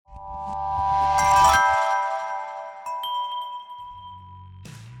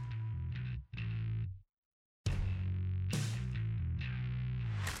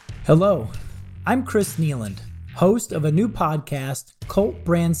Hello, I'm Chris Nealand, host of a new podcast, Cult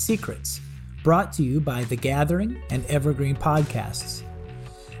Brand Secrets, brought to you by The Gathering and Evergreen Podcasts.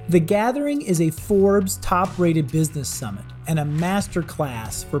 The Gathering is a Forbes top-rated business summit and a master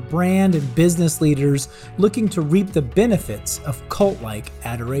class for brand and business leaders looking to reap the benefits of cult-like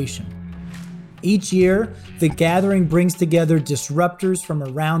adoration. Each year, The Gathering brings together disruptors from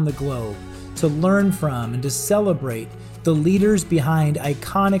around the globe to learn from and to celebrate the leaders behind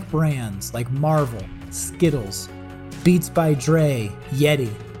iconic brands like Marvel, Skittles, Beats by Dre,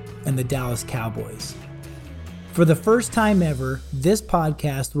 Yeti, and the Dallas Cowboys. For the first time ever, this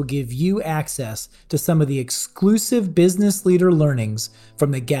podcast will give you access to some of the exclusive business leader learnings from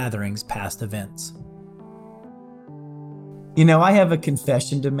The Gathering's past events. You know, I have a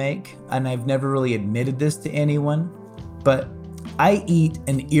confession to make, and I've never really admitted this to anyone, but I eat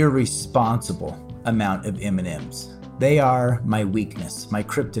an irresponsible amount of M&Ms. They are my weakness, my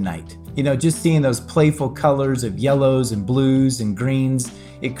kryptonite. You know, just seeing those playful colors of yellows and blues and greens,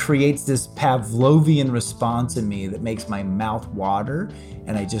 it creates this Pavlovian response in me that makes my mouth water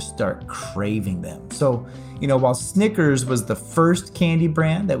and I just start craving them. So, you know, while Snickers was the first candy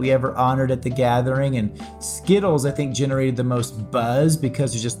brand that we ever honored at The Gathering, and Skittles, I think, generated the most buzz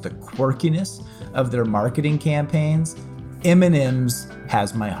because of just the quirkiness of their marketing campaigns, M&M's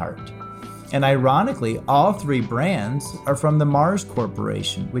has my heart. And ironically, all three brands are from the Mars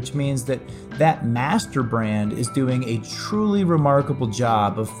Corporation, which means that that master brand is doing a truly remarkable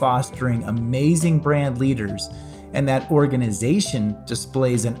job of fostering amazing brand leaders, and that organization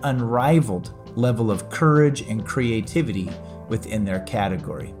displays an unrivaled level of courage and creativity within their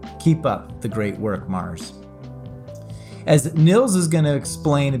category. Keep up the great work, Mars. As Nils is going to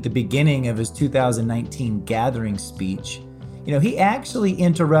explain at the beginning of his 2019 Gathering speech, you know, he actually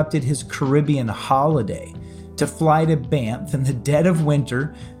interrupted his Caribbean holiday to fly to Banff in the dead of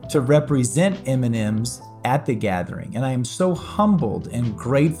winter to represent M&M's at The Gathering. And I am so humbled and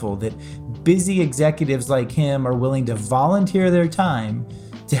grateful that busy executives like him are willing to volunteer their time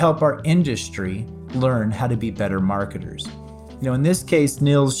to help our industry learn how to be better marketers. You know, in this case,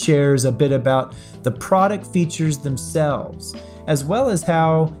 Nils shares a bit about the product features themselves, as well as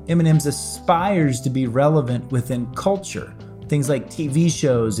how M&M's aspires to be relevant within culture, things like TV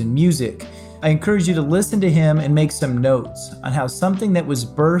shows and music. I encourage you to listen to him and make some notes on how something that was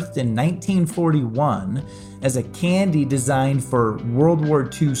birthed in 1941 as a candy designed for World War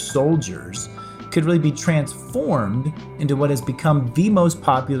II soldiers could really be transformed into what has become the most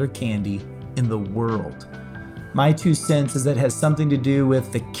popular candy in the world. My 2 cents is that it has something to do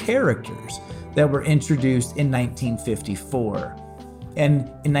with the characters that were introduced in 1954. And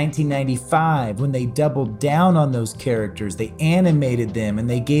in 1995, when they doubled down on those characters, they animated them and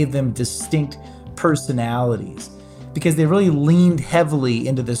they gave them distinct personalities because they really leaned heavily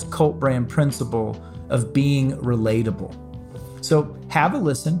into this cult brand principle of being relatable. So have a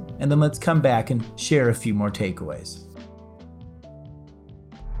listen, and then let's come back and share a few more takeaways.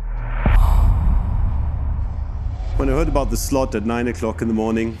 When I heard about the slot at 9 o'clock in the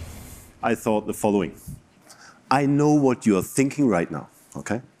morning, I thought the following. I know what you're thinking right now,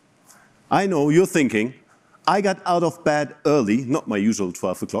 okay? I know you're thinking, I got out of bed early, not my usual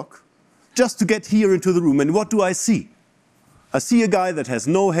 12 o'clock, just to get here into the room, and what do I see? I see a guy that has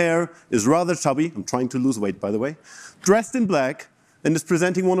no hair, is rather chubby, I'm trying to lose weight, by the way, dressed in black, and is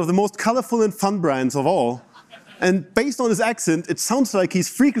presenting one of the most colorful and fun brands of all. And based on his accent, it sounds like he's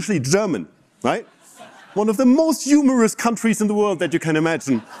freakishly German, right? One of the most humorous countries in the world that you can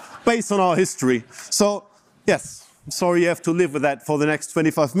imagine, based on our history. So, yes, I'm sorry you have to live with that for the next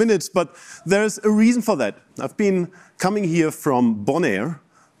 25 minutes, but there's a reason for that. I've been coming here from Bonaire,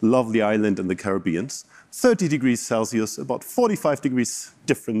 lovely island in the Caribbean, 30 degrees Celsius, about 45 degrees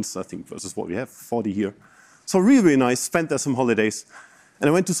difference, I think, versus what we have, 40 here. So really, really nice, spent there some holidays, and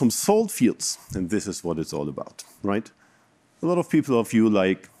I went to some salt fields, and this is what it's all about, right? A lot of people of you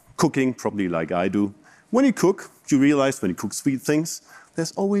like cooking, probably like I do. When you cook, you realize when you cook sweet things,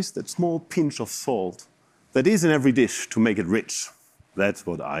 there's always that small pinch of salt that is in every dish to make it rich. That's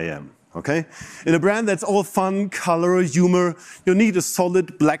what I am, okay? In a brand that's all fun, color, humor, you need a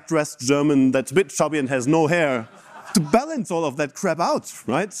solid black-dressed German that's a bit chubby and has no hair to balance all of that crap out,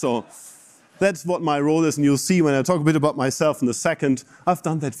 right? So that's what my role is, and you'll see when I talk a bit about myself in a second. I've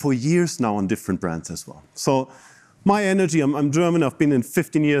done that for years now on different brands as well. So my energy, I'm German, I've been in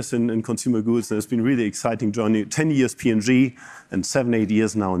 15 years in consumer goods, and it's been a really exciting journey. 10 years P&G, and 7, 8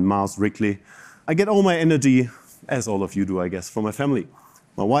 years now in Mars Wrigley. I get all my energy, as all of you do, I guess, from my family.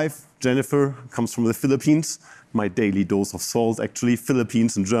 My wife, Jennifer, comes from the Philippines. My daily dose of salt, actually.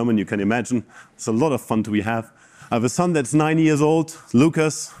 Philippines and German, you can imagine. It's a lot of fun to have. I have a son that's 9 years old,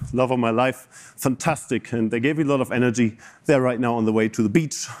 Lucas, love of my life, fantastic. And they gave me a lot of energy. They're right now on the way to the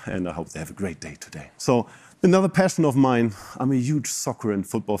beach, and I hope they have a great day today. So another passion of mine, I'm a huge soccer and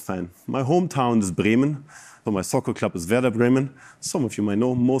football fan. My hometown is Bremen. So my soccer club is Werder Bremen. Some of you might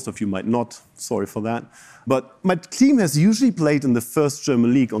know, most of you might not. Sorry for that. But my team has usually played in the first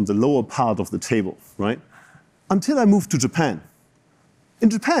German league on the lower part of the table, right? Until I moved to Japan. In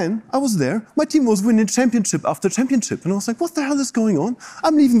Japan, I was there. My team was winning championship after championship. And I was like, what the hell is going on?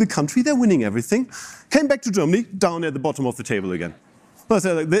 I'm leaving the country. They're winning everything. Came back to Germany, down at the bottom of the table again. So I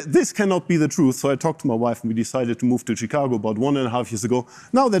said, this cannot be the truth. So I talked to my wife, and we decided to move to Chicago about 1.5 years ago.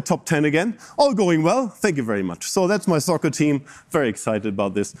 Now they're top 10 again. All going well. Thank you very much. So that's my soccer team. Very excited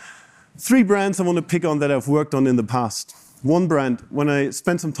about this. 3 brands I want to pick on that I've worked on in the past. One brand, when I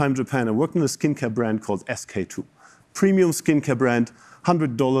spent some time in Japan, I worked on a skincare brand called SK-II. Premium skincare brand.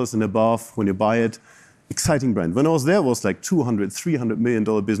 $100 and above when you buy it. Exciting brand. When I was there, it was like $200, $300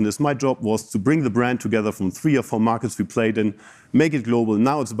 million business. My job was to bring the brand together from 3 or 4 markets we played in, make it global.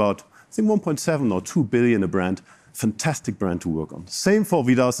 Now it's about, I think, 1.7 or 2 billion a brand. Fantastic brand to work on. Same for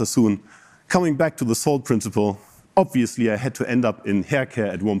Vidal Sassoon. Coming back to the SALT principle, obviously I had to end up in hair care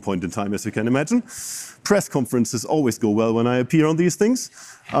at one point in time, as you can imagine. Press conferences always go well when I appear on these things.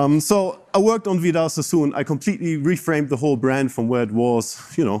 So I worked on Vidal Sassoon. I completely reframed the whole brand from where it was.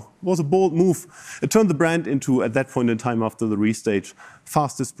 You know, it was a bold move. It turned the brand into, at that point in time after the restage,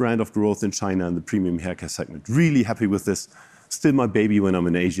 fastest brand of growth in China in the premium hair care segment. Really happy with this. Still my baby when I'm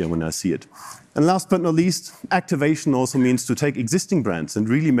in Asia, when I see it. And last but not least, activation also means to take existing brands and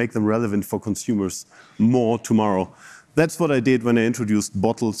really make them relevant for consumers more tomorrow. That's what I did when I introduced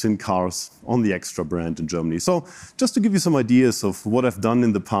bottles in cars on the Extra brand in Germany. So just to give you some ideas of what I've done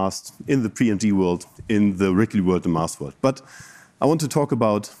in the past, in the P&G world, in the Wrigley world, the Mars world. But I want to talk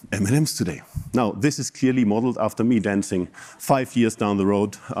about M&M's today. Now, this is clearly modeled after me dancing 5 years down the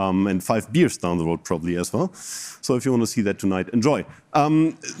road and 5 beers down the road probably as well. So if you want to see that tonight, enjoy.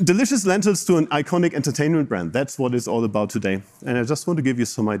 Delicious lentils to an iconic entertainment brand. That's what it's all about today. And I just want to give you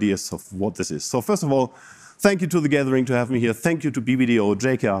some ideas of what this is. So first of all, thank you to The Gathering to have me here. Thank you to BBDO,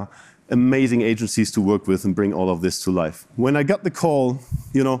 JKR, amazing agencies to work with and bring all of this to life. When I got the call,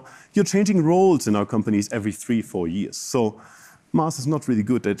 you know, you're changing roles in our companies every 3-4 years. So Mars is not really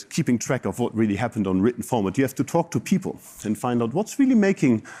good at keeping track of what really happened on written format. You have to talk to people and find out what's really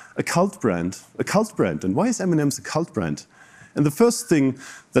making a cult brand, and why is M&M's a cult brand? And the first thing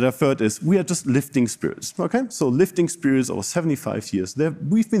that I've heard is we are just lifting spirits, okay? So lifting spirits over 75 years.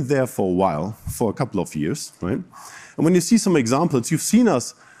 We've been there for a while, for a couple of years, right? And when you see some examples, you've seen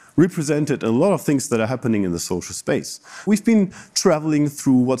us represented in a lot of things that are happening in the social space. We've been traveling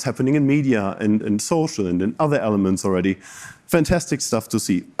through what's happening in media and social and in other elements already. Fantastic stuff to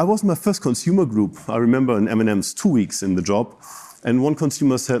see. I was my first consumer group. I remember in M&M's 2 weeks in the job. And one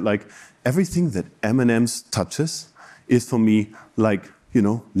consumer said, like, everything that M&M's touches is for me like, you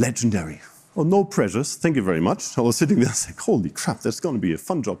know, legendary. Oh, no pressures, thank you very much. I was sitting there saying, holy crap, that's going to be a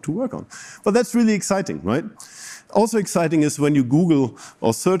fun job to work on. But that's really exciting, right? Also exciting is when you Google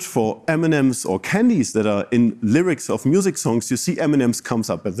or search for M&M's or candies that are in lyrics of music songs, you see M&M's comes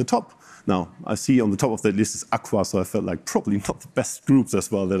up at the top. Now, I see on the top of that list is Aqua, so I felt like probably not the best groups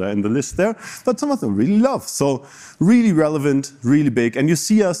as well that are in the list there, but some of them really love. So really relevant, really big. And you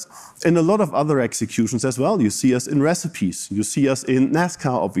see us in a lot of other executions as well. You see us in recipes. You see us in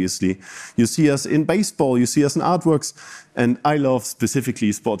NASCAR, obviously. You see us in baseball. You see us in artworks. And I love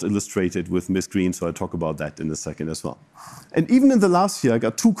specifically Sports Illustrated with Miss Green, so I'll talk about that in a second as well. And even in the last year, I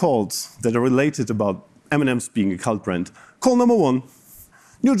got 2 calls that are related about M&M's being a cult brand. Call number 1.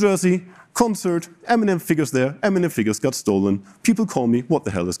 New Jersey, concert, M&M figures there, M&M figures got stolen. People call me, what the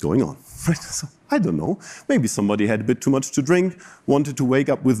hell is going on? Right? So, I don't know. Maybe somebody had a bit too much to drink, wanted to wake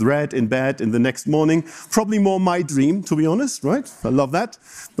up with red in bed in the next morning. Probably more my dream, to be honest, right? I love that.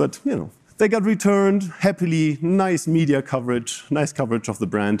 But, you know, they got returned happily, nice media coverage, nice coverage of the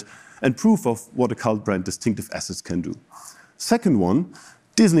brand, and proof of what a cult brand distinctive assets can do. Second one,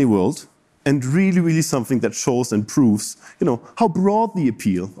 Disney World. And really, really something that shows and proves, you know, how broad the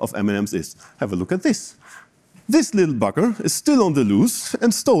appeal of M&M's is. Have a look at this. This little bugger is still on the loose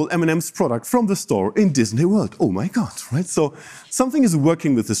and stole M&M's product from the store in Disney World. Oh my God, right? So something is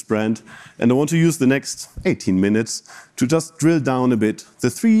working with this brand, and I want to use the next 18 minutes to just drill down a bit the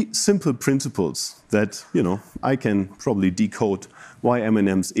 3 simple principles that, you know, I can probably decode why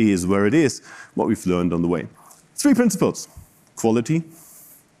M&M's is where it is, what we've learned on the way. 3 principles: quality,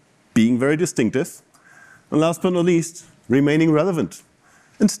 being very distinctive, and last but not least, remaining relevant.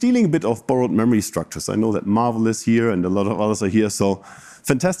 And stealing a bit of borrowed memory structures. I know that Marvel is here and a lot of others are here, so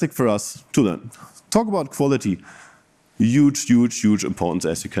fantastic for us to learn. Talk about quality. Huge, huge, huge importance,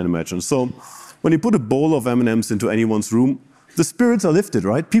 as you can imagine. So when you put a bowl of M&Ms into anyone's room, the spirits are lifted,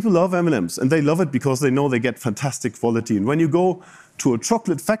 right? People love M&Ms, and they love it because they know they get fantastic quality. And when you go to a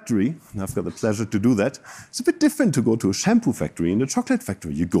chocolate factory, and I've got the pleasure to do that, it's a bit different to go to a shampoo factory. In a chocolate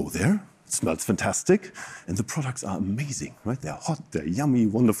factory, you go there, it smells fantastic, and the products are amazing, right? They're hot, they're yummy,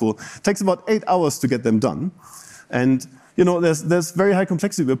 wonderful. It takes about 8 hours to get them done. And you know, there's very high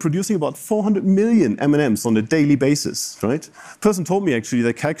complexity. We're producing about 400 million M&Ms on a daily basis, right? A person told me actually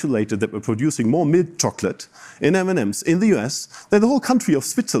they calculated that we're producing more milk chocolate in M&Ms in the US than the whole country of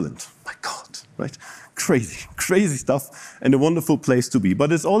Switzerland. My God, right? Crazy, crazy stuff, and a wonderful place to be.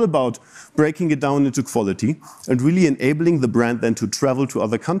 But it's all about breaking it down into quality and really enabling the brand then to travel to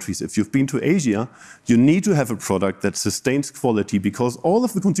other countries. If you've been to Asia, you need to have a product that sustains quality because all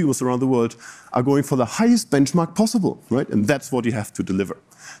of the consumers around the world are going for the highest benchmark possible, right? And that's what you have to deliver.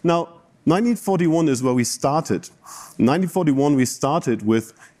 Now, 1941 is where we started. In 1941, we started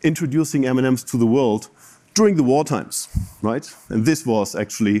with introducing M&Ms to the world during the war times, right? And this was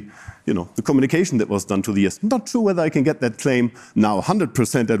actually, you know, the communication that was done to the US. Not sure whether I can get that claim now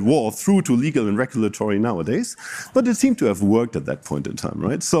 100% at war through to legal and regulatory nowadays, but it seemed to have worked at that point in time,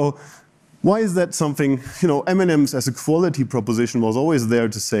 right? So why is that something, you know, M&Ms as a quality proposition was always there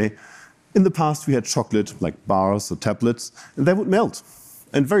to say, in the past we had chocolate like bars or tablets, and they would melt.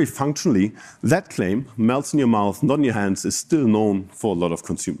 And very functionally, that claim, melts in your mouth, not in your hands, is still known for a lot of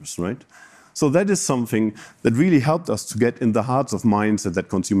consumers, right? So that is something that really helped us to get in the hearts of minds of that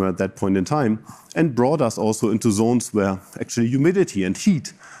consumer at that point in time and brought us also into zones where actually humidity and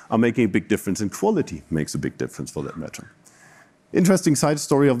heat are making a big difference and quality makes a big difference for that matter. Interesting side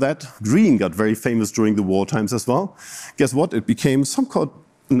story of that, green got very famous during the war times as well. Guess what? It became some kind of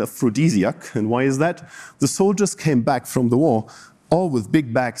an aphrodisiac. And why is that? The soldiers came back from the war all with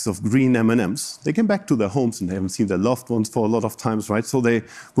big bags of green M&Ms. They came back to their homes and they haven't seen their loved ones for a lot of times, right? So they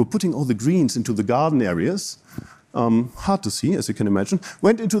were putting all the greens into the garden areas. Hard to see, as you can imagine.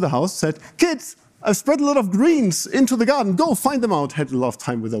 Went into the house, said, kids, I've spread a lot of greens into the garden. Go find them out. Had a lot of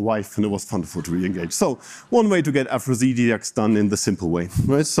time with their wife and it was wonderful to re-engage. So one way to get aphrodisiacs done in the simple way,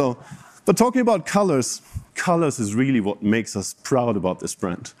 right? So, but talking about colors, colors is really what makes us proud about this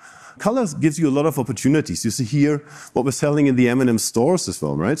brand. Colors gives you a lot of opportunities. You see here what we're selling in the M&M stores as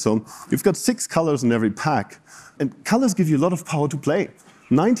well, right? So you've got 6 colors in every pack. And colors give you a lot of power to play.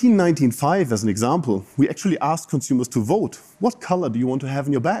 1995, as an example, we actually asked consumers to vote. What color do you want to have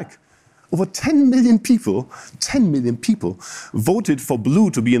in your bag? Over 10 million people voted for blue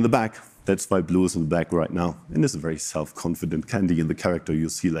to be in the bag. That's why blue is in the bag right now. And it's a very self-confident candy in the character you'll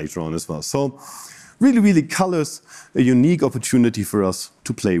see later on as well. So really, really colors a unique opportunity for us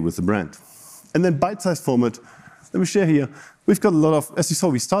to play with the brand. And then bite-sized format, let me share here. We've got a lot of, as you saw,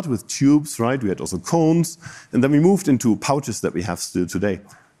 we started with tubes, right? We had also cones, and then we moved into pouches that we have still today.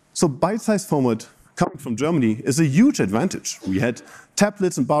 So bite-sized format coming from Germany is a huge advantage. We had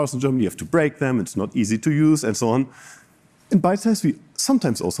tablets and bars in Germany, you have to break them, it's not easy to use, and so on. In bite-size, we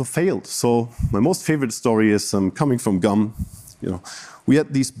sometimes also failed. So my most favorite story is coming from gum. You know, we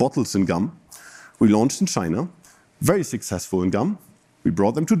had these bottles in gum. We launched in China, very successful in gum. We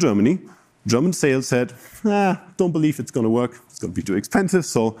brought them to Germany. German sales said, don't believe it's going to work. It's going to be too expensive,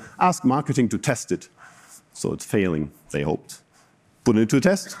 so ask marketing to test it. So it's failing, they hoped. Put it into a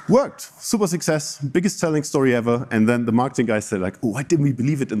test, worked. Super success, biggest selling story ever. And then the marketing guy said, like, oh, why didn't we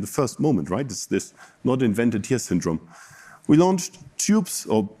believe it in the first moment, right? It's this not invented here syndrome. We launched tubes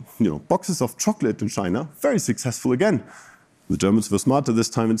or boxes of chocolate in China, very successful again. The Germans were smarter this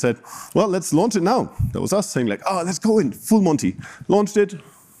time and said, well, let's launch it now. That was us saying like, oh, let's go in, full Monty. Launched it.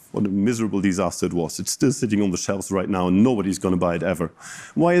 What a miserable disaster it was. It's still sitting on the shelves right now and nobody's going to buy it ever.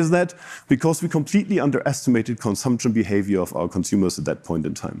 Why is that? Because we completely underestimated consumption behavior of our consumers at that point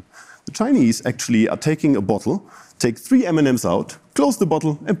in time. The Chinese actually are taking a bottle, take 3 M&Ms out, close the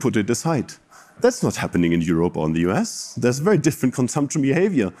bottle and put it aside. That's not happening in Europe or in the US. There's very different consumption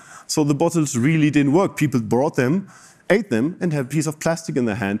behavior. So the bottles really didn't work. People brought them, ate them, and had a piece of plastic in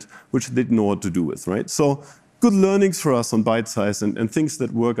their hand, which they didn't know what to do with, right? So good learnings for us on bite size and things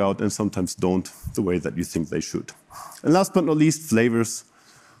that work out and sometimes don't the way that you think they should. And last but not least, flavors.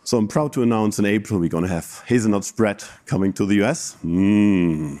 So I'm proud to announce in April we're going to have hazelnut spread coming to the US.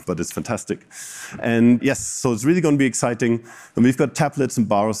 But it's fantastic. And yes, so it's really going to be exciting. And we've got tablets and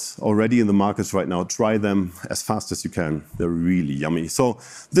bars already in the markets right now. Try them as fast as you can. They're really yummy. So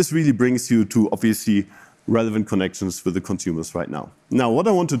this really brings you to obviously relevant connections with the consumers right now. Now, what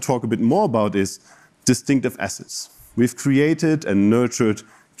I want to talk a bit more about is distinctive assets. We've created and nurtured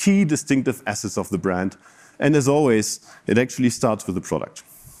key distinctive assets of the brand And as always, it actually starts with the product.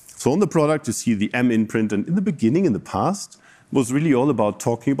 So on the product, you see the M imprint. And in the beginning, in the past, it was really all about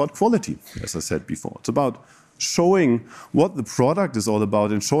talking about quality, as I said before. It's about showing what the product is all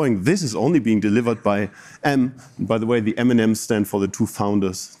about and showing this is only being delivered by M. And by the way, the M&Ms stand for the two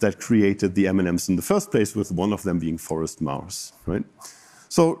founders that created the M&Ms in the first place, with one of them being Forrest Mars, right?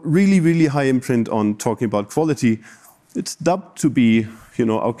 So really, really high imprint on talking about quality. It's dubbed to be,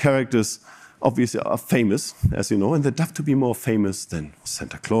 our characters obviously are famous, as you know, and they're dubbed to be more famous than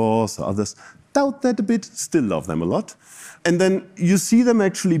Santa Claus or others. Doubt that a bit, still love them a lot. And then you see them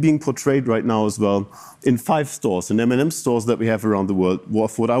actually being portrayed right now as well in 5 stores, in M&M stores that we have around the world,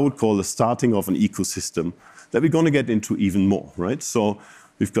 of what I would call the starting of an ecosystem that we're going to get into even more, right? So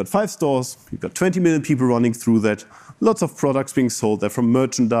we've got 5 stores, we've got 20 million people running through that, lots of products being sold there, from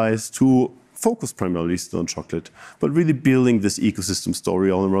merchandise to focus primarily still on chocolate, but really building this ecosystem story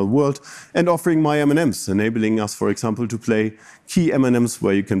all around the world and offering My M&Ms, enabling us, for example, to play key M&Ms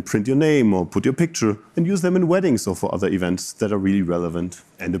where you can print your name or put your picture and use them in weddings or for other events that are really relevant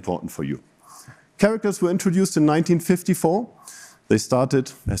and important for you. Characters were introduced in 1954. They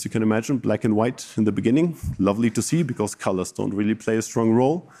started, as you can imagine, black and white in the beginning. Lovely to see because colors don't really play a strong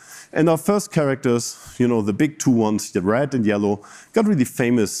role. And our first characters, the big 2 ones, the red and yellow, got really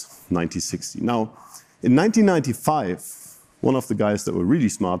famous 1960. Now, in 1995, one of the guys that were really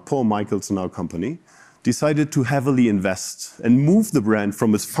smart, Paul Michaels in our company, decided to heavily invest and move the brand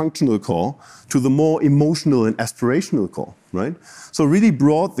from its functional core to the more emotional and aspirational core, right? So really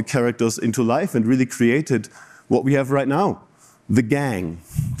brought the characters into life and really created what we have right now. The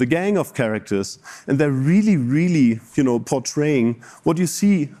gang of characters, and they're really, really, portraying what you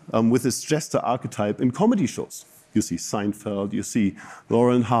see with this jester archetype in comedy shows. You see Seinfeld, you see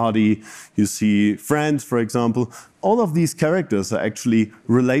Laurel and Hardy, you see Friends, for example. All of these characters are actually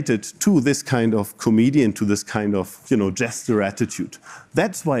related to this kind of comedian, to this kind of, jester attitude.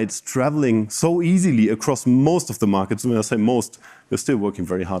 That's why it's traveling so easily across most of the markets. When I say most, we're still working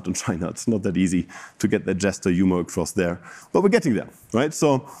very hard in China. It's not that easy to get that jester humor across there. But we're getting there, right?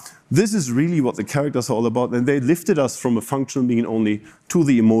 So this is really what the characters are all about. And they lifted us from a functional mean only to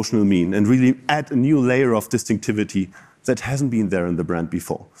the emotional mean and really add a new layer of distinctivity that hasn't been there in the brand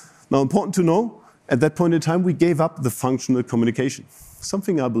before. Now, important to know, at that point in time, we gave up the functional communication,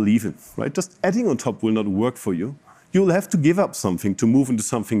 something I believe in, right? Just adding on top will not work for you. You'll have to give up something to move into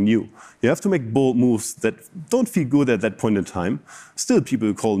something new. You have to make bold moves that don't feel good at that point in time. Still,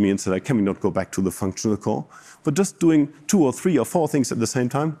 people call me and say, can we not go back to the functional core? But just doing 2 or 3 or 4 things at the same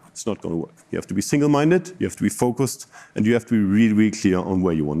time, it's not going to work. You have to be single-minded, you have to be focused, and you have to be really, really clear on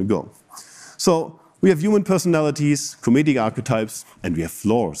where you want to go. So we have human personalities, comedic archetypes, and we have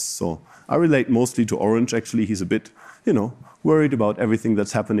flaws. So I relate mostly to Orange. Actually, he's a bit, worried about everything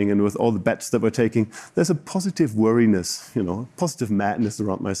that's happening, and with all the bets that we're taking, there's a positive worriness, positive madness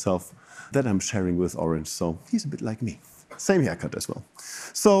around myself that I'm sharing with Orange. So he's a bit like me. Same haircut as well.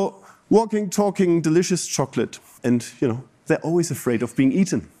 So walking, talking, delicious chocolate, and they're always afraid of being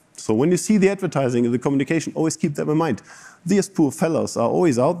eaten. So when you see the advertising and the communication, always keep them in mind. These poor fellows are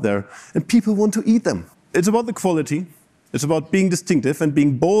always out there, and people want to eat them. It's about the quality. It's about being distinctive and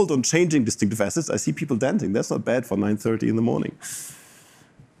being bold on changing distinctive assets. I see people dancing. That's not bad for 9:30 in the morning.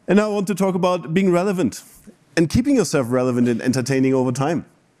 And now I want to talk about being relevant and keeping yourself relevant and entertaining over time.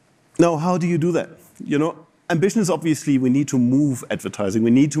 Now, how do you do that? Ambition is obviously we need to move advertising.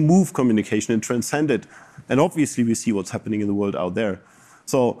 We need to move communication and transcend it. And obviously we see what's happening in the world out there.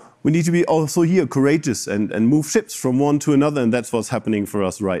 So we need to be also here courageous and move ships from one to another. And that's what's happening for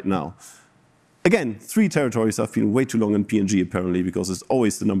us right now. Again, 3 territories. I've been way too long in P&G apparently because it's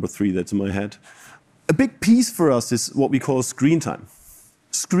always the number 3 that's in my head. A big piece for us is what we call screen time.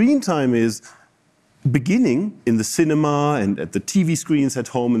 Screen time is beginning in the cinema and at the TV screens at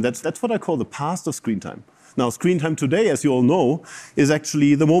home, and that's what I call the past of screen time. Now, screen time today, as you all know, is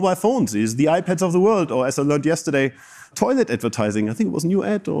actually the mobile phones, is the iPads of the world, or as I learned yesterday, toilet advertising. I think it was New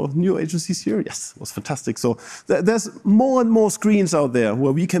Ad or New Agencies here. Yes, it was fantastic. So there's more and more screens out there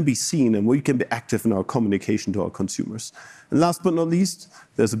where we can be seen and where we can be active in our communication to our consumers. And last but not least,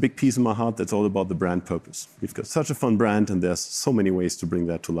 there's a big piece in my heart that's all about the brand purpose. We've got such a fun brand, and there's so many ways to bring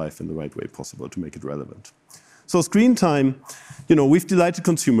that to life in the right way possible to make it relevant. So screen time, we've delighted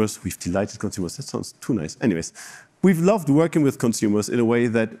consumers. That sounds too nice. Anyways, we've loved working with consumers in a way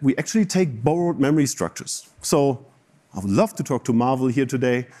that we actually take borrowed memory structures. So I would love to talk to Marvel here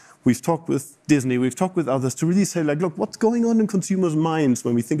today. We've talked with Disney, we've talked with others to really say, look, what's going on in consumers' minds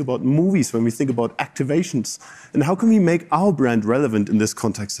when we think about movies, when we think about activations, and how can we make our brand relevant in this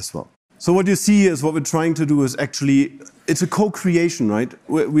context as well? So what you see is what we're trying to do is actually, it's a co-creation, right?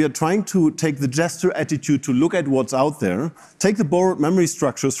 We are trying to take the gesture attitude to look at what's out there, take the borrowed memory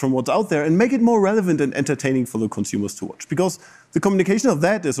structures from what's out there and make it more relevant and entertaining for the consumers to watch. Because the communication of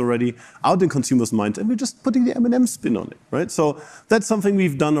that is already out in consumers' minds and we're just putting the M&M spin on it, right? So that's something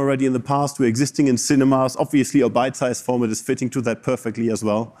we've done already in the past. We're existing in cinemas. Obviously, a bite-sized format is fitting to that perfectly as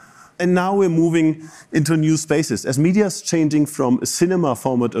well. And now we're moving into new spaces. As media is changing from a cinema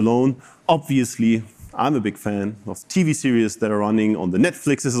format alone, obviously, I'm a big fan of TV series that are running on the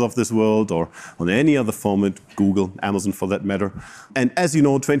Netflixes of this world or on any other format, Google, Amazon for that matter. And as you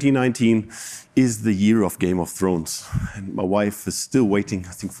know, 2019 is the year of Game of Thrones. And my wife is still waiting,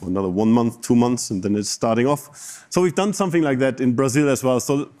 I think, for another 1 month, 2 months, and then it's starting off. So we've done something like that in Brazil as well.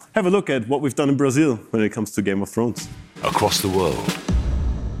 So have a look at what we've done in Brazil when it comes to Game of Thrones. Across the world,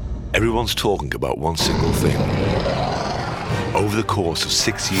 everyone's talking about one single thing. Over the course of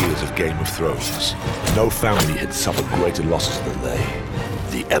 6 years of Game of Thrones, no family had suffered greater losses than they,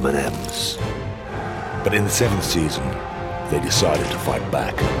 the M&Ms. But in the 7th season, they decided to fight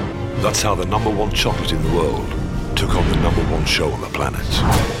back. That's how the #1 chocolate in the world took on the #1 show on the planet.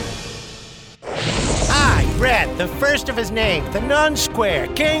 Red, the first of his name, the non-square,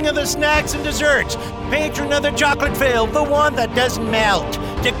 king of the snacks and desserts, patron of the Chocolateville, the one that doesn't melt.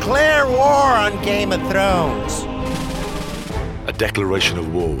 Declare war on Game of Thrones. A declaration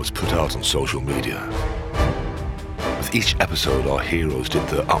of war was put out on social media. With each episode, our heroes did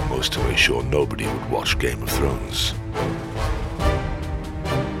their utmost to make sure nobody would watch Game of Thrones.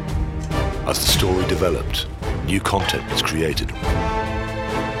 As the story developed, new content was created.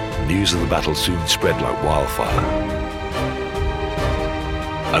 News of the battle soon spread like wildfire.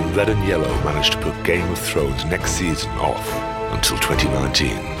 And Red and Yellow managed to put Game of Thrones next season off until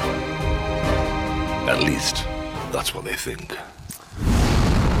 2019. At least, that's what they think.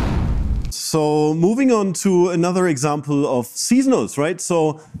 So moving on to another example of seasonals, right?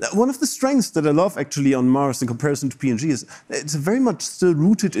 So one of the strengths that I love actually on Mars in comparison to P&G is it's very much still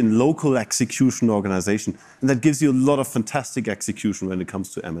rooted in local execution organization. And that gives you a lot of fantastic execution when it comes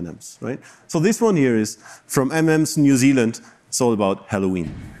to M&Ms, right? So this one here is from M&M's New Zealand. It's all about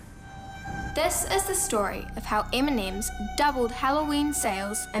Halloween. This is the story of how M&M's doubled Halloween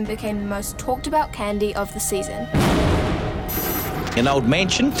sales and became the most talked about candy of the season. An old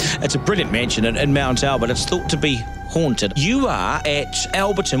mansion. It's a brilliant mansion in Mount Albert. It's thought to be haunted. You are at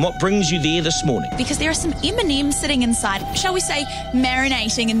Alberton. What brings you there this morning? Because there are some M&Ms sitting inside, shall we say,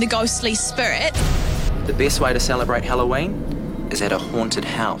 marinating in the ghostly spirit. The best way to celebrate Halloween is at a haunted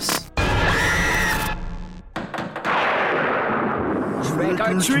house. Trick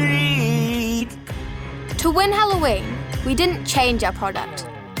or treat! To win Halloween, we didn't change our product.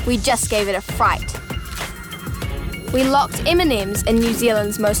 We just gave it a fright. We locked M&M's in New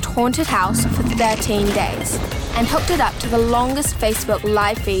Zealand's most haunted house for 13 days and hooked it up to the longest Facebook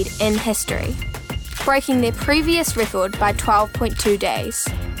live feed in history, breaking their previous record by 12.2 days.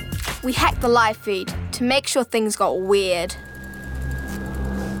 We hacked the live feed to make sure things got weird.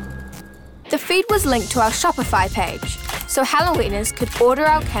 The feed was linked to our Shopify page, so Halloweeners could order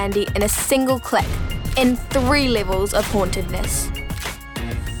our candy in a single click, in 3 levels of hauntedness.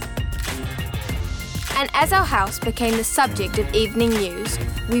 And as our house became the subject of evening news,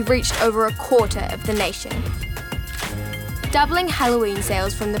 we reached over a quarter of the nation, doubling Halloween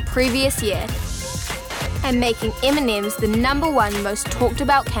sales from the previous year and making M&M's the #1 most talked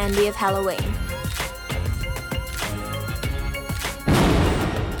about candy of Halloween.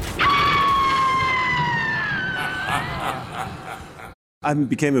 I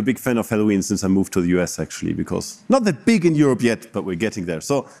became a big fan of Halloween since I moved to the US, actually, because not that big in Europe yet, but we're getting there.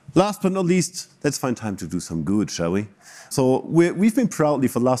 So last but not least, let's find time to do some good, shall we? So we've been proudly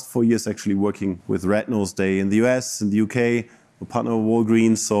for the last 4 years actually working with Red Nose Day in the US, in the UK. We're partner with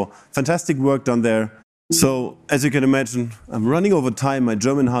Walgreens, so fantastic work done there. So as you can imagine, I'm running over time. My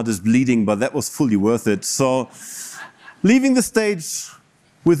German heart is bleeding, but that was fully worth it. So leaving the stage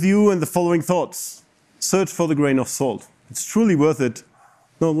with you and the following thoughts. Search for the grain of salt. It's truly worth it.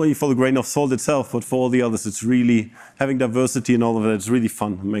 Not only for the grain of salt itself, but for all the others. It's really, having diversity and all of that, it's really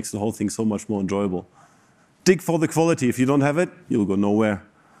fun. It makes the whole thing so much more enjoyable. Dig for the quality. If you don't have it, you'll go nowhere.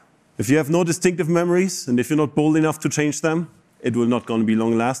 If you have no distinctive memories, and if you're not bold enough to change them, it will not going to be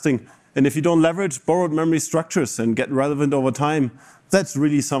long lasting. And if you don't leverage borrowed memory structures and get relevant over time, that's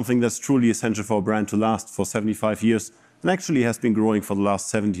really something that's truly essential for a brand to last for 75 years, and actually has been growing for the last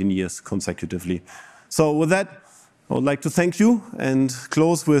 17 years consecutively. So with that, I would like to thank you and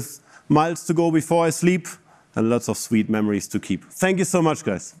close with miles to go before I sleep and lots of sweet memories to keep. Thank you so much,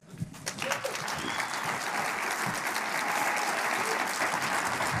 guys.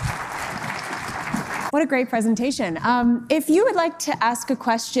 What a great presentation. If you would like to ask a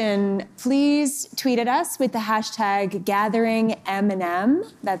question, please tweet at us with the hashtag GatheringM&M.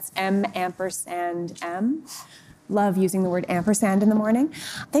 That's M&M. Love using the word ampersand in the morning.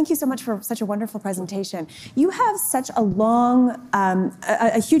 Thank you so much for such a wonderful presentation. You have such a long,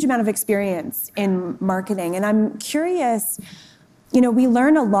 a huge amount of experience in marketing, and I'm curious, we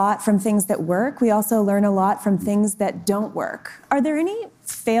learn a lot from things that work. We also learn a lot from things that don't work. Are there any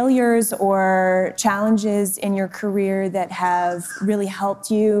failures or challenges in your career that have really helped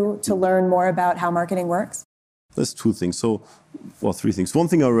you to learn more about how marketing works? There's three things. One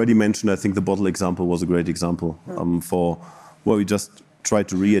thing I already mentioned, I think the bottle example was a great example for where we just tried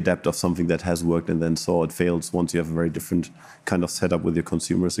to readapt of something that has worked and then saw it fails once you have a very different kind of setup with your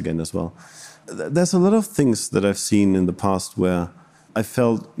consumers again as well. There's a lot of things that I've seen in the past where I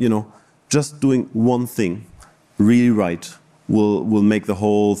felt, just doing one thing really right will make the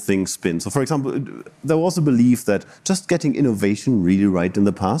whole thing spin. So, for example, there was a belief that just getting innovation really right in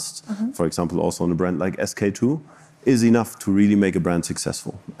the past, for example, also on a brand like SK-II, is enough to really make a brand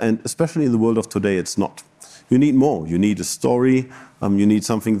successful. And especially in the world of today, it's not. You need more. You need a story. You need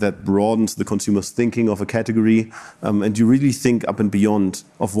something that broadens the consumer's thinking of a category. And you really think up and beyond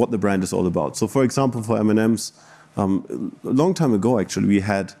of what the brand is all about. So, for example, for M&M's, a long time ago, actually, we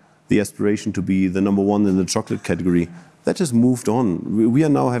had the aspiration to be the number one in the chocolate category. That just moved on. We are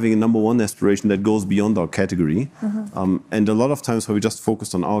now having a number one aspiration that goes beyond our category. And a lot of times where we just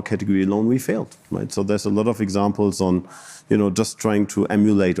focused on our category alone, we failed, right? So there's a lot of examples on, just trying to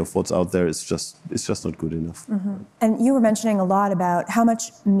emulate of what's out there. It's just not good enough. And you were mentioning a lot about how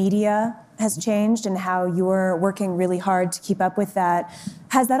much media has changed and how you're working really hard to keep up with that.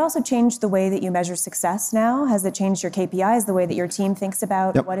 Has that also changed the way that you measure success now? Has it changed your KPIs, the way that your team thinks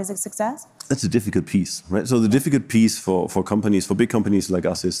about what is a success? That's a difficult piece, right? So the difficult piece for companies, for big companies like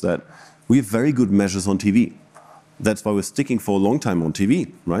us, is that we have very good measures on TV. That's why we're sticking for a long time on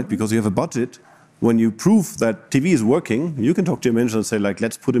TV, right? Because you have a budget. When you prove that TV is working, you can talk to your manager and say,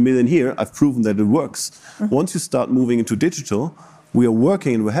 let's put $1 million here. I've proven that it works. Once you start moving into digital, we are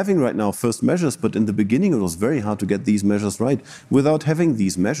working and we're having right now first measures, but in the beginning it was very hard to get these measures right. Without having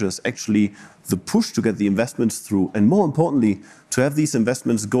these measures, actually the push to get the investments through, and more importantly, to have these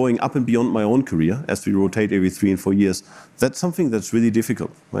investments going up and beyond my own career as we rotate every 3 and 4 years, that's something that's really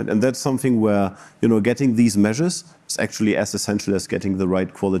difficult, right? And that's something where, getting these measures is actually as essential as getting the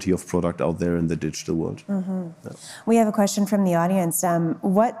right quality of product out there in the digital world. We have a question from the audience.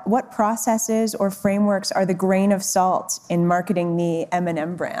 What processes or frameworks are the grain of salt in marketing the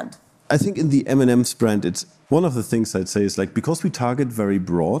M&M brand? I think in the M&M's brand, it's one of the things I'd say is because we target very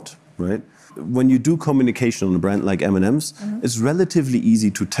broad, right? When you do communication on a brand like M&M's, it's relatively easy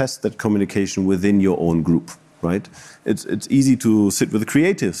to test that communication within your own group, right? It's easy to sit with the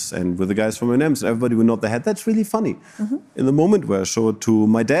creatives and with the guys from M&M's, and everybody will nod their head. That's really funny. In the moment where I show it to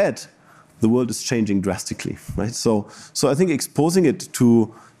my dad, the world is changing drastically, right? So I think exposing it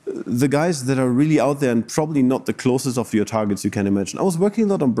to the guys that are really out there and probably not the closest of your targets you can imagine. I was working a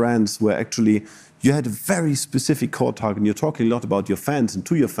lot on brands where actually you had a very specific core target and you're talking a lot about your fans and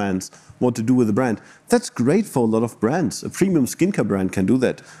to your fans what to do with the brand. That's great for a lot of brands. A premium skincare brand can do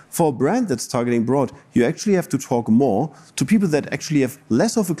that. For a brand that's targeting broad, you actually have to talk more to people that actually have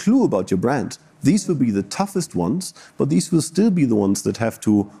less of a clue about your brand. These will be the toughest ones, but these will still be the ones that have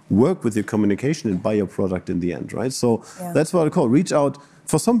to work with your communication and buy your product in the end, right? So that's what I call reach out.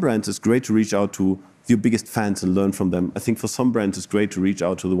 For some brands, it's great to reach out to your biggest fans and learn from them. I think for some brands, it's great to reach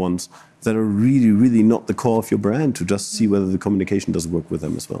out to the ones that are really, really not the core of your brand to just see whether the communication does work with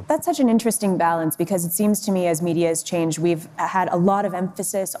them as well. That's such an interesting balance because it seems to me as media has changed, we've had a lot of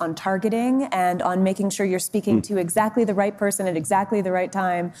emphasis on targeting and on making sure you're speaking to exactly the right person at exactly the right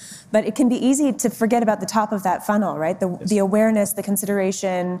time. But it can be easy to forget about the top of that funnel, right? The awareness, the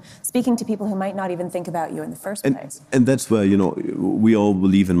consideration, speaking to people who might not even think about you in the first place. And that's where, we all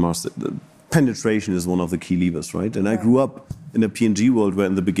believe in Mars. Penetration is one of the key levers, right? And I grew up in a P&G world where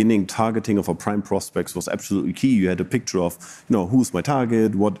in the beginning targeting of our prime prospects was absolutely key. You had a picture of, who's my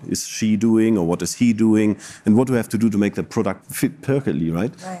target, what is she doing or what is he doing, and what do I have to do to make that product fit perfectly,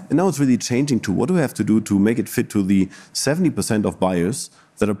 right? And now it's really changing to what do I have to do to make it fit to the 70% of buyers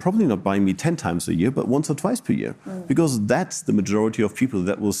that are probably not buying me 10 times a year, but once or twice per year. Because that's the majority of people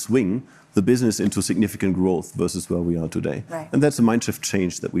that will swing the business into significant growth versus where we are today. And that's a mind shift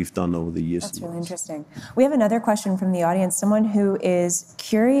change that we've done over the years. That's really interesting. We have another question from the audience, someone who is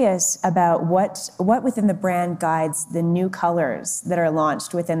curious about what within the brand guides the new colors that are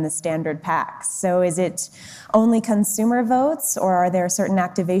launched within the standard packs. So is it only consumer votes or are there certain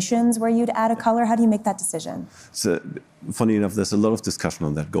activations where you'd add a color? How do you make that decision? So, funny enough, there's a lot of discussion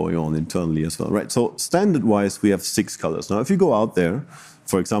on that going on internally as well, right? So standard-wise, we have 6 colors. Now, if you go out there,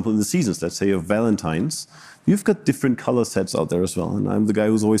 for example, in the seasons, let's say you have Valentine's, you've got different color sets out there as well. And I'm the guy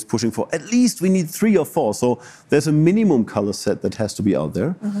who's always pushing for at least we need 3 or 4. So there's a minimum color set that has to be out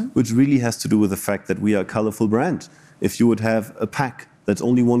there, which really has to do with the fact that we are a colorful brand. If you would have a pack that's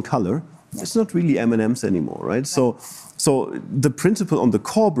only one color, it's not really M&M's anymore, right? So the principle on the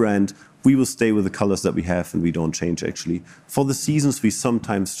core brand, we will stay with the colors that we have and we don't change actually. For the seasons, we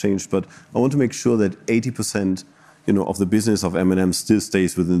sometimes change, but I want to make sure that 80% of the business of M&M still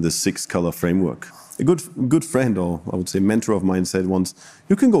stays within the 6-color framework. A good friend, or I would say mentor of mine, said once,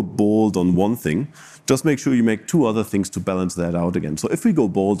 you can go bold on one thing, just make sure you make 2 other things to balance that out again. So if we go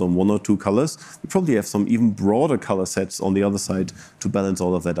bold on 1 or 2 colors, we probably have some even broader color sets on the other side to balance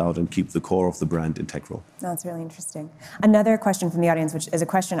all of that out and keep the core of the brand integral. That's really interesting. Another question from the audience, which is a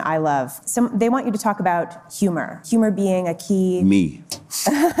question I love. They want you to talk about humor. Humor being a key... Me.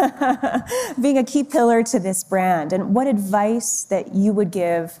 being a key pillar to this brand. And what advice that you would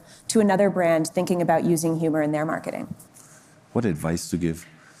give to another brand thinking about using humor in their marketing? What advice to give?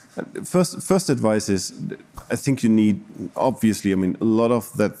 First advice is, I think you need, obviously, a lot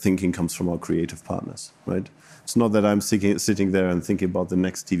of that thinking comes from our creative partners, right? It's not that I'm sitting there and thinking about the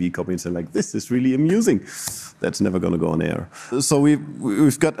next TV copy and saying, like, this is really amusing. That's never going to go on air. So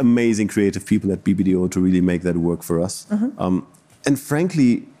we've got amazing creative people at BBDO to really make that work for us. And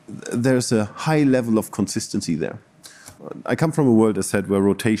frankly, there's a high level of consistency there. I come from a world, as said, where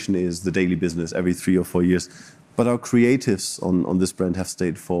rotation is the daily business every 3 or 4 years. But our creatives on this brand have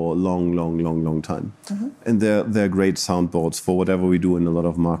stayed for a long time. And they're great soundboards for whatever we do in a lot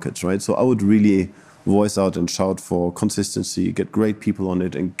of markets, right? So I would really voice out and shout for consistency, get great people on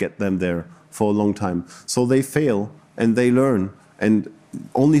it and get them there for a long time. So they fail and they learn. And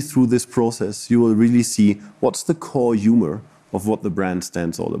only through this process, you will really see what's the core humor of what the brand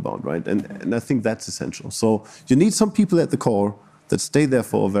stands all about, right? And I think that's essential. So you need some people at the core that stay there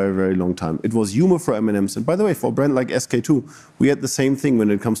for a very long time. It was humor for M&M's. And by the way, for a brand like SK-II, we had the same thing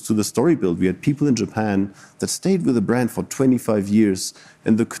when it comes to the story build. We had people in Japan that stayed with the brand for 25 years.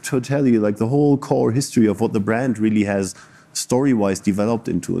 And to tell you, like, the whole core history of what the brand really has story-wise developed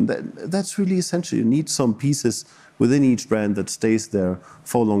into. And that's really essential. You need some pieces within each brand that stays there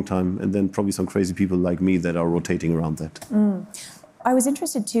for a long time. And then probably some crazy people like me that are rotating around that. I was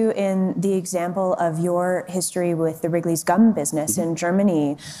interested too in the example of your history with the Wrigley's gum business in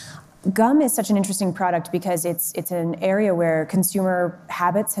Germany. Gum is such an interesting product because it's an area where consumer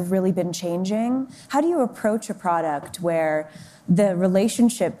habits have really been changing. How do you approach a product where the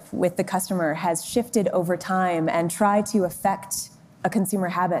relationship with the customer has shifted over time and try to affect a consumer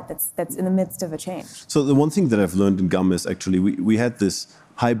habit that's in the midst of a change? So the one thing that I've learned in gum is actually we had this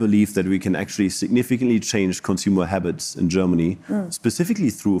high belief that we can actually significantly change consumer habits in Germany, specifically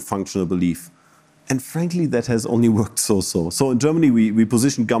through functional belief. And frankly, that has only worked so-so. So in Germany, we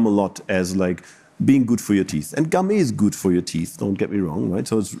position gum a lot as like being good for your teeth. And gum is good for your teeth, don't get me wrong, right?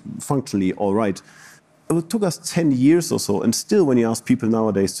 So it's functionally all right. It took us 10 years or so, and still when you ask people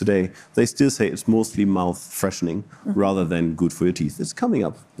nowadays today, they still say it's mostly mouth freshening rather than good for your teeth. It's coming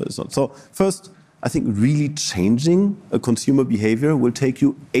up, but it's not. So first, I think really changing a consumer behavior will take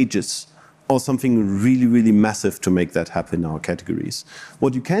you ages or something really massive to make that happen in our categories.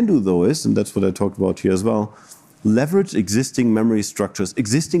 What you can do though is, and that's what I talked about here as well, leverage existing memory structures,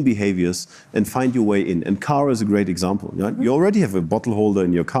 existing behaviors, and find your way in. And car is a great example. Right? You already have a bottle holder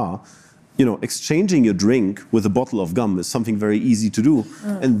in your car. Exchanging your drink with a bottle of gum is something very easy to do.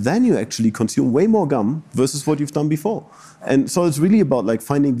 And then you actually consume way more gum versus what you've done before. And so it's really about like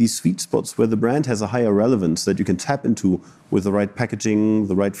finding these sweet spots where the brand has a higher relevance that you can tap into with the right packaging,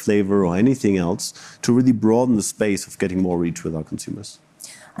 the right flavor, or anything else to really broaden the space of getting more reach with our consumers.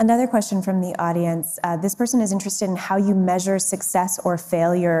 Another question from the audience. This person is interested in how you measure success or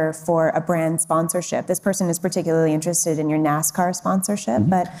failure for a brand sponsorship. This person is particularly interested in your NASCAR sponsorship,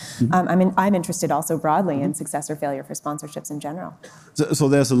 but I'm interested also broadly in success or failure for sponsorships in general. So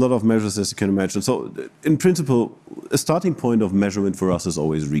there's a lot of measures, as you can imagine. So in principle, a starting point of measurement for us is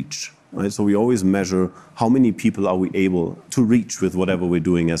always reach. Right? So we always measure how many people are we able to reach with whatever we're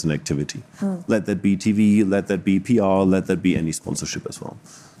doing as an activity. Let that be TV, let that be PR, let that be any sponsorship as well.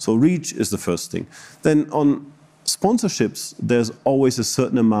 So reach is the first thing. Then on sponsorships, there's always a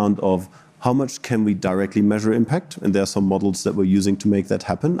certain amount of how much can we directly measure impact? And there are some models that we're using to make that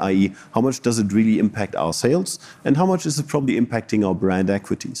happen, i.e. how much does it really impact our sales? And how much is it probably impacting our brand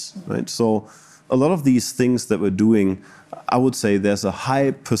equities, right? So a lot of these things that we're doing, I would say there's a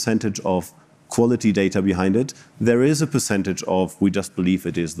high percentage of quality data behind it. There is a percentage of we just believe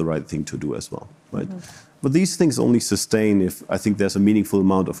it is the right thing to do as well, right? But these things only sustain if I think there's a meaningful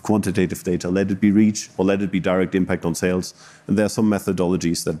amount of quantitative data, let it be reach or let it be direct impact on sales. And there are some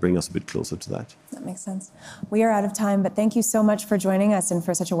methodologies that bring us a bit closer to that. That makes sense. We are out of time, but thank you so much for joining us and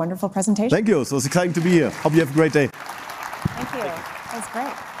for such a wonderful presentation. Thank you. So it's exciting to be here. Hope you have a great day. Thank you. That was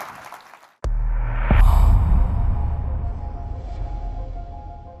great.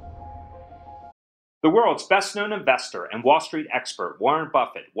 The world's best-known investor and Wall Street expert Warren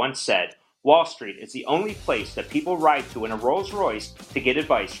Buffett once said, "Wall Street is the only place that people ride to in a Rolls-Royce to get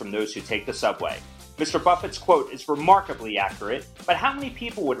advice from those who take the subway." Mr. Buffett's quote is remarkably accurate, but how many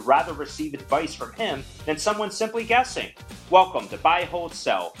people would rather receive advice from him than someone simply guessing? Welcome to Buy, Hold,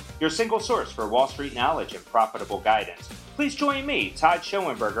 Sell, your single source for Wall Street knowledge and profitable guidance. Please join me, Todd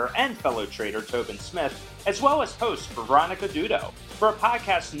Schoenberger, and fellow trader Tobin Smith, as well as host Veronica Dudo, for a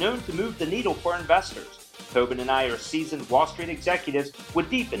podcast known to move the needle for investors. Tobin and I are seasoned Wall Street executives with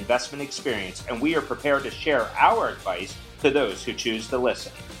deep investment experience, and we are prepared to share our advice to those who choose to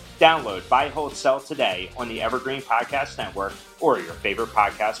listen. Download Buy, Hold, Sell today on the Evergreen Podcast Network or your favorite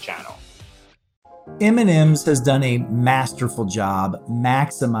podcast channel. M&M's has done a masterful job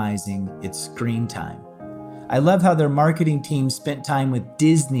maximizing its screen time. I love how their marketing team spent time with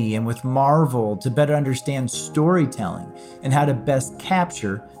Disney and with Marvel to better understand storytelling and how to best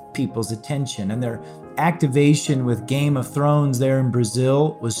capture people's attention. And their activation with Game of Thrones there in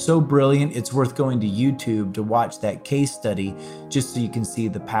Brazil was so brilliant, it's worth going to YouTube to watch that case study just so you can see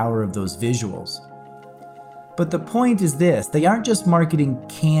the power of those visuals. But the point is this, they aren't just marketing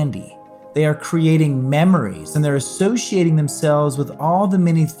candy. They are creating memories, and they're associating themselves with all the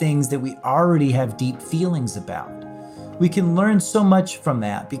many things that we already have deep feelings about. We can learn so much from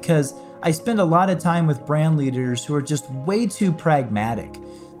that because I spend a lot of time with brand leaders who are just way too pragmatic.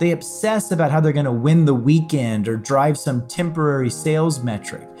 They obsess about how they're going to win the weekend or drive some temporary sales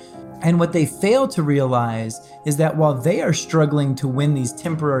metric. And what they fail to realize is that while they are struggling to win these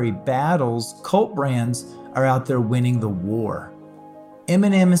temporary battles, cult brands are out there winning the war.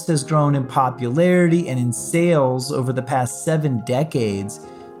 M&M's has grown in popularity and in sales over the past 7 decades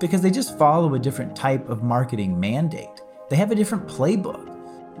because they just follow a different type of marketing mandate. They have a different playbook.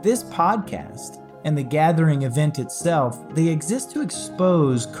 This podcast and the Gathering event itself, they exist to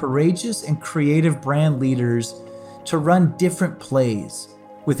expose courageous and creative brand leaders to run different plays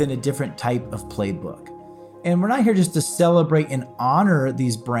within a different type of playbook. And we're not here just to celebrate and honor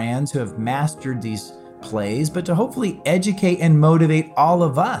these brands who have mastered these plays, but to hopefully educate and motivate all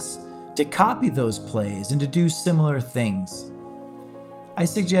of us to copy those plays and to do similar things. I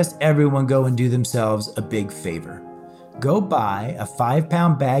suggest everyone go and do themselves a big favor. Go buy a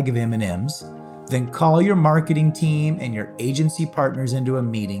 5-pound bag of M&Ms, then call your marketing team and your agency partners into a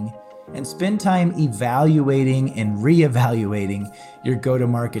meeting and spend time evaluating and reevaluating your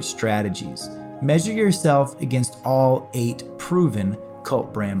go-to-market strategies. Measure yourself against all 8 proven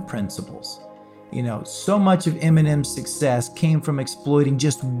cult brand principles. You know, so much of M&M's success came from exploiting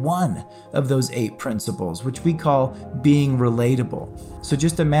just one of those 8 principles, which we call being relatable. So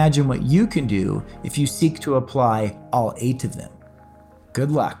just imagine what you can do if you seek to apply all 8 of them.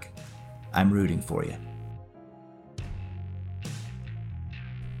 Good luck. I'm rooting for you.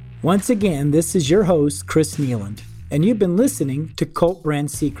 Once again, this is your host, Chris Nealand, and you've been listening to Cult Brand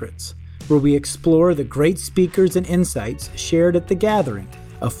Secrets, where we explore the great speakers and insights shared at The Gathering,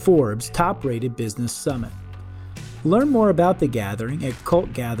 a Forbes top-rated business summit. Learn more about The Gathering at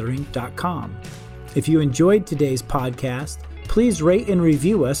cultgathering.com. If you enjoyed today's podcast, please rate and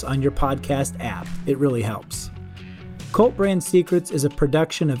review us on your podcast app. It really helps. Cult Brand Secrets is a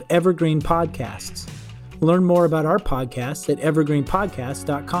production of Evergreen Podcasts. Learn more about our podcasts at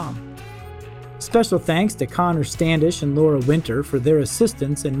evergreenpodcast.com. Special thanks to Connor Standish and Laura Winter for their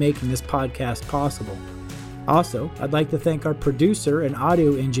assistance in making this podcast possible. Also, I'd like to thank our producer and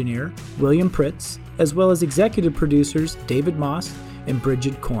audio engineer, William Pritz, as well as executive producers David Moss and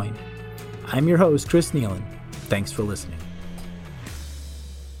Bridget Coyne. I'm your host, Chris Nealand. Thanks for listening.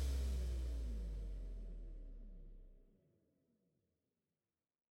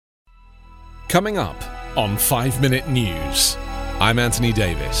 Coming up on 5 Minute News, I'm Anthony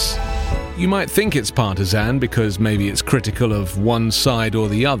Davis. You might think it's partisan because maybe it's critical of one side or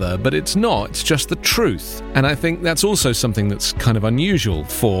the other, but it's not, it's just the truth. And I think that's also something that's kind of unusual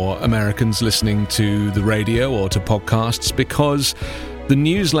for Americans listening to the radio or to podcasts, because the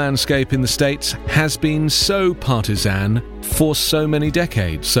news landscape in the States has been so partisan for so many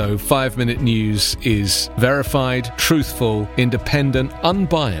decades. So 5 Minute News is verified, truthful, independent,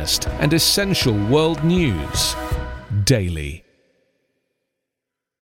 unbiased, and essential world news daily.